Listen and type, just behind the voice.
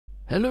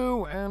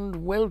Hello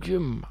and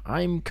welcome,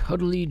 I'm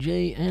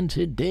CuddlyJay, and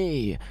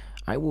today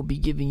I will be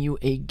giving you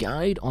a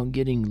guide on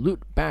getting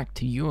loot back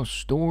to your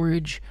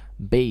storage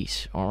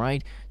base,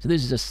 alright? So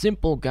this is a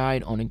simple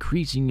guide on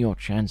increasing your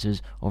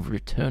chances of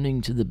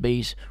returning to the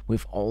base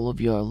with all of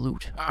your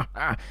loot.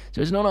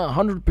 So it's not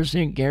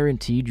 100%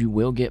 guaranteed you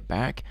will get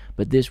back,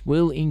 but this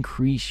will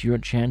increase your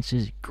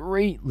chances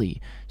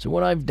greatly. So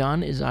what I've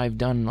done is I've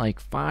done like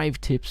 5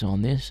 tips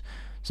on this.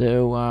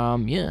 So,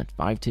 yeah,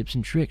 5 tips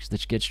and tricks.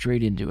 Let's get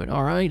straight into it,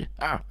 alright?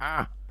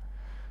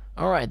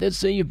 Alright, let's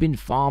say you've been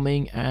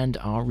farming and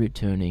are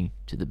returning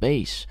to the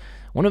base.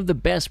 One of the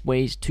best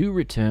ways to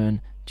return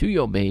to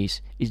your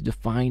base is to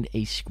find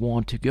a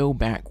squad to go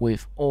back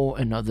with, or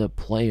another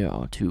player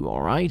or two,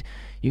 alright?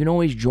 You can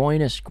always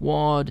join a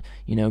squad,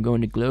 go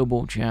into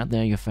global chat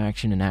there, your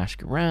faction, and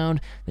ask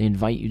around. They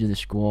invite you to the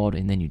squad,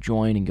 and then you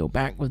join and go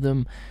back with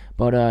them.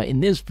 But in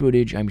this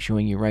footage I'm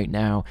showing you right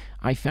now,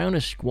 I found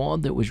a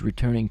squad that was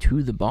returning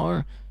to the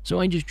bar, so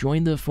I just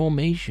joined the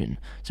formation,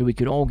 so we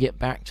could all get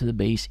back to the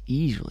base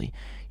easily.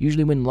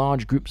 Usually when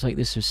large groups like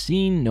this are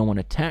seen, no one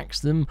attacks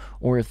them,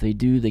 or if they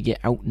do, they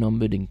get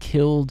outnumbered and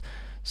killed.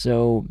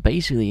 So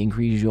basically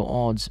increase your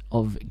odds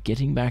of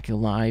getting back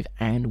alive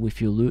and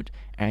with your loot,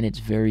 and it's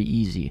very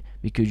easy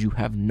because you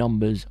have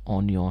numbers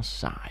on your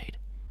side.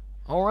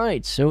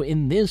 Alright, so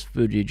in this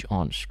footage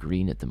on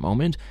screen at the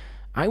moment,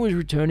 I was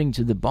returning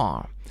to the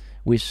bar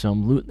with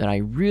some loot that I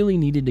really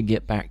needed to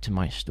get back to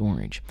my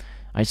storage.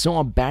 I saw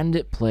a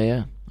bandit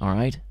player,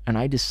 alright, and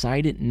I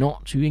decided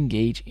not to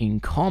engage in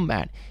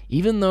combat,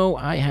 even though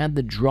I had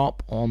the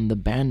drop on the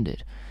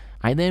bandit.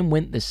 I then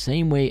went the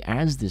same way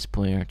as this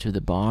player to the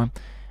bar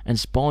and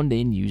spawned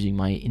in using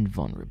my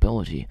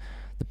invulnerability.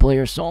 The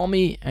player saw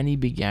me and he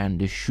began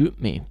to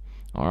shoot me.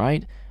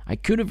 Alright, I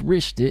could have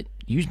risked it,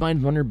 used my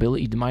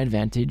invulnerability to my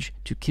advantage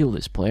to kill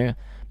this player,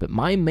 but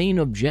my main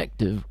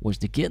objective was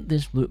to get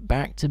this loot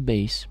back to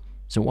base,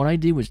 so what I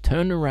did was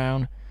turn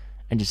around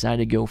and decided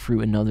to go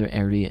through another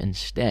area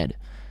instead.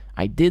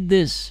 I did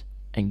this,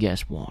 and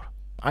guess what?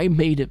 I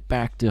made it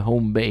back to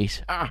home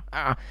base.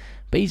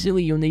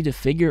 Basically, you'll need to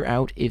figure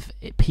out if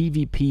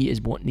PvP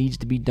is what needs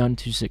to be done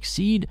to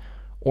succeed,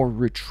 or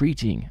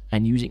retreating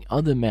and using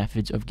other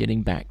methods of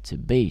getting back to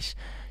base.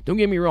 Don't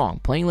get me wrong,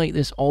 playing like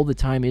this all the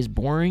time is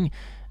boring,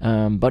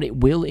 but it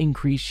will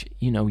increase,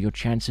 your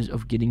chances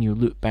of getting your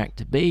loot back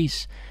to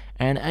base.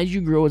 And as you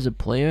grow as a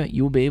player,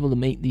 you'll be able to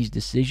make these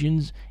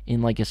decisions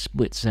in like a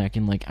split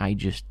second like I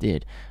just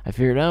did. I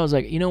figured out, I was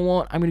like, you know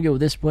what, I'm going to go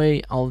this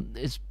way.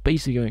 It's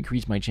basically going to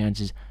increase my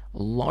chances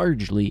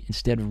largely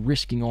instead of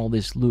risking all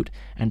this loot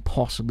and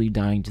possibly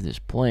dying to this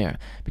player.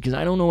 Because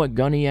I don't know what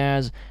gun he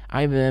has.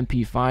 I have an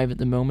MP5 at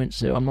the moment,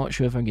 so I'm not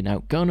sure if I can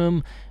outgun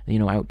him,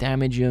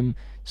 outdamage him.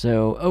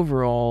 So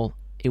overall,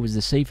 it was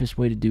the safest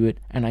way to do it,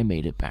 and I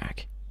made it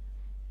back.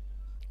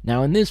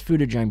 Now in this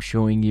footage I'm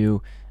showing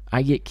you,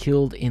 I get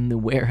killed in the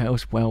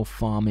warehouse while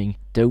farming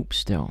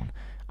dopestone.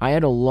 I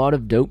had a lot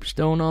of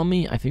dopestone on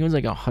me. I think it was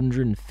like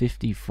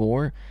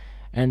 154.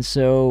 And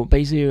so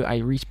basically I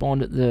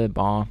respawned at the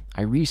bar,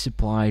 I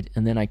resupplied,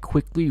 and then I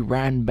quickly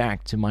ran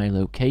back to my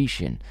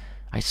location.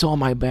 I saw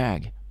my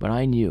bag, but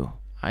I knew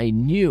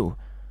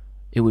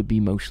it would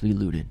be mostly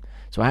looted.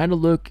 So I had a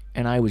look,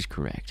 and I was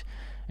correct.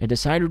 I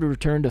decided to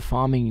return to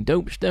farming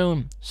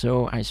dopestone,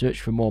 so I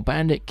searched for more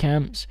bandit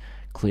camps,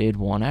 cleared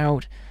one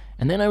out,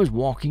 and then I was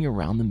walking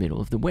around the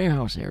middle of the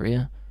warehouse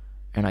area,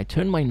 and I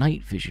turned my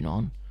night vision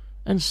on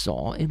and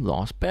saw a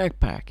lost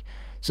backpack.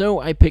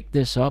 So I picked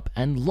this up,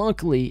 and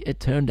luckily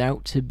it turned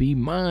out to be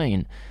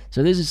mine.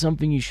 So this is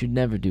something you should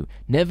never do.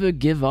 Never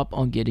give up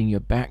on getting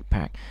your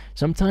backpack.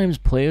 Sometimes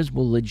players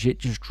will legit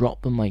just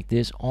drop them like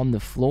this on the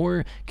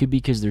floor. Could be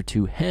because they're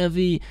too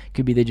heavy.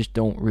 Could be they just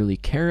don't really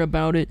care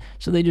about it.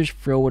 So they just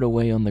throw it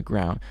away on the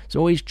ground. So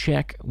always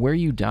check where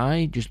you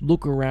die. Just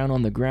look around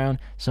on the ground.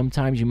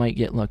 Sometimes you might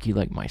get lucky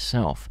like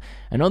myself.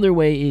 Another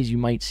way is you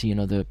might see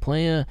another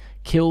player,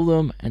 kill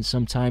them, and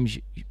sometimes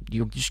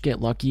you'll just get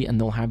lucky and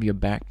they'll have your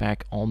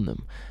backpack on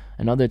them.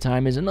 Another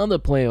time is another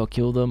player will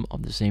kill them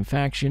of the same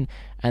faction,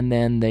 and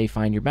then they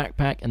find your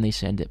backpack and they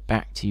send it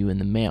back to you in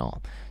the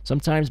mail.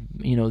 Sometimes,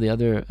 the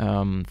other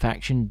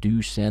faction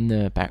do send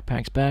the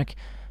backpacks back,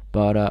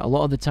 but a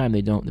lot of the time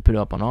they don't. They put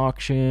it up on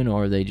auction,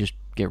 or they just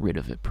get rid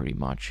of it pretty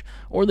much.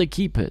 Or they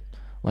keep it,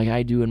 like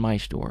I do in my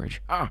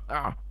storage.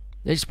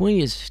 There's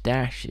plenty of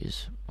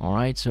stashes.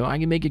 Alright, so I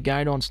can make a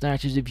guide on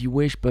stashes if you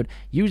wish, but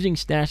using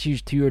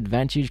stashes to your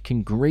advantage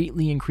can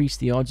greatly increase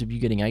the odds of you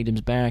getting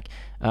items back.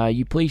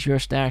 You place your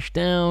stash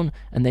down,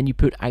 and then you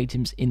put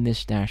items in this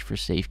stash for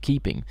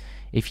safekeeping.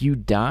 If you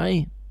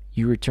die,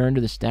 you return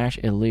to the stash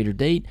at a later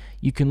date.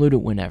 You can loot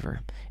it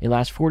whenever. It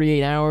lasts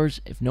 48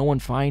 hours. If no one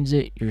finds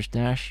it, your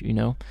stash,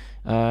 the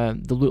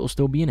loot will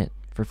still be in it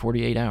for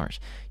 48 hours.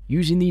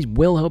 Using these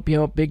will help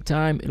you out big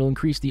time. It'll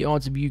increase the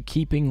odds of you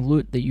keeping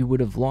loot that you would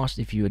have lost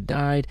if you had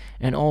died,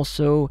 and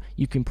also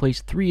you can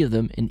place 3 of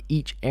them in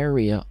each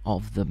area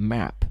of the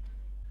map.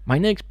 My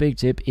next big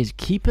tip is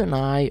keep an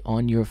eye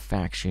on your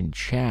faction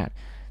chat.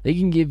 They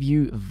can give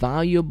you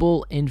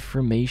valuable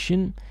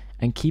information,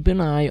 and keep an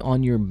eye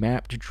on your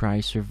map to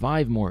try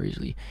survive more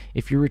easily.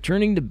 If you're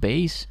returning to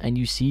base and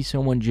you see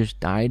someone just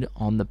died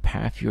on the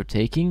path you're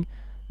taking,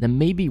 then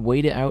maybe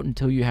wait it out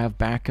until you have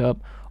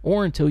backup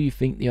or until you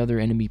think the other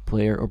enemy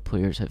player or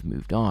players have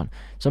moved on.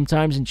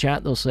 Sometimes in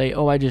chat they'll say,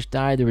 oh, I just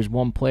died, there was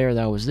one player,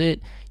 that was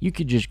it. You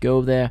could just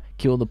go there,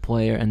 kill the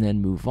player, and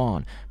then move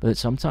on. But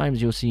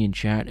sometimes you'll see in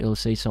chat, it'll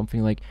say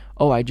something like,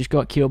 oh, I just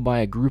got killed by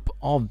a group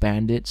of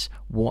bandits,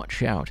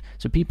 watch out.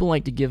 So people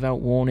like to give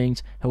out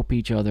warnings, help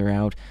each other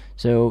out.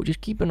 So just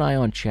keep an eye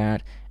on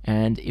chat,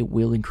 and it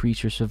will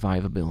increase your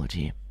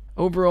survivability.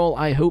 Overall,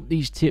 I hope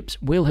these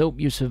tips will help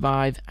you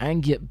survive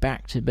and get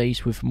back to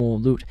base with more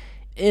loot.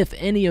 If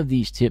any of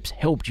these tips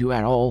helped you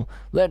at all,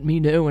 let me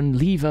know and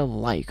leave a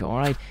like,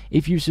 alright?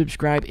 If you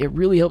subscribe, it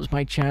really helps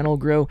my channel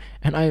grow,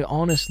 and I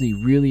honestly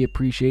really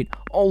appreciate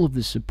all of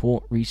the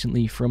support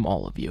recently from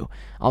all of you.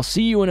 I'll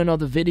see you in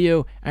another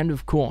video, and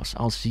of course,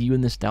 I'll see you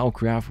in the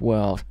Stalcraft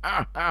world.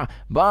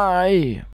 Bye!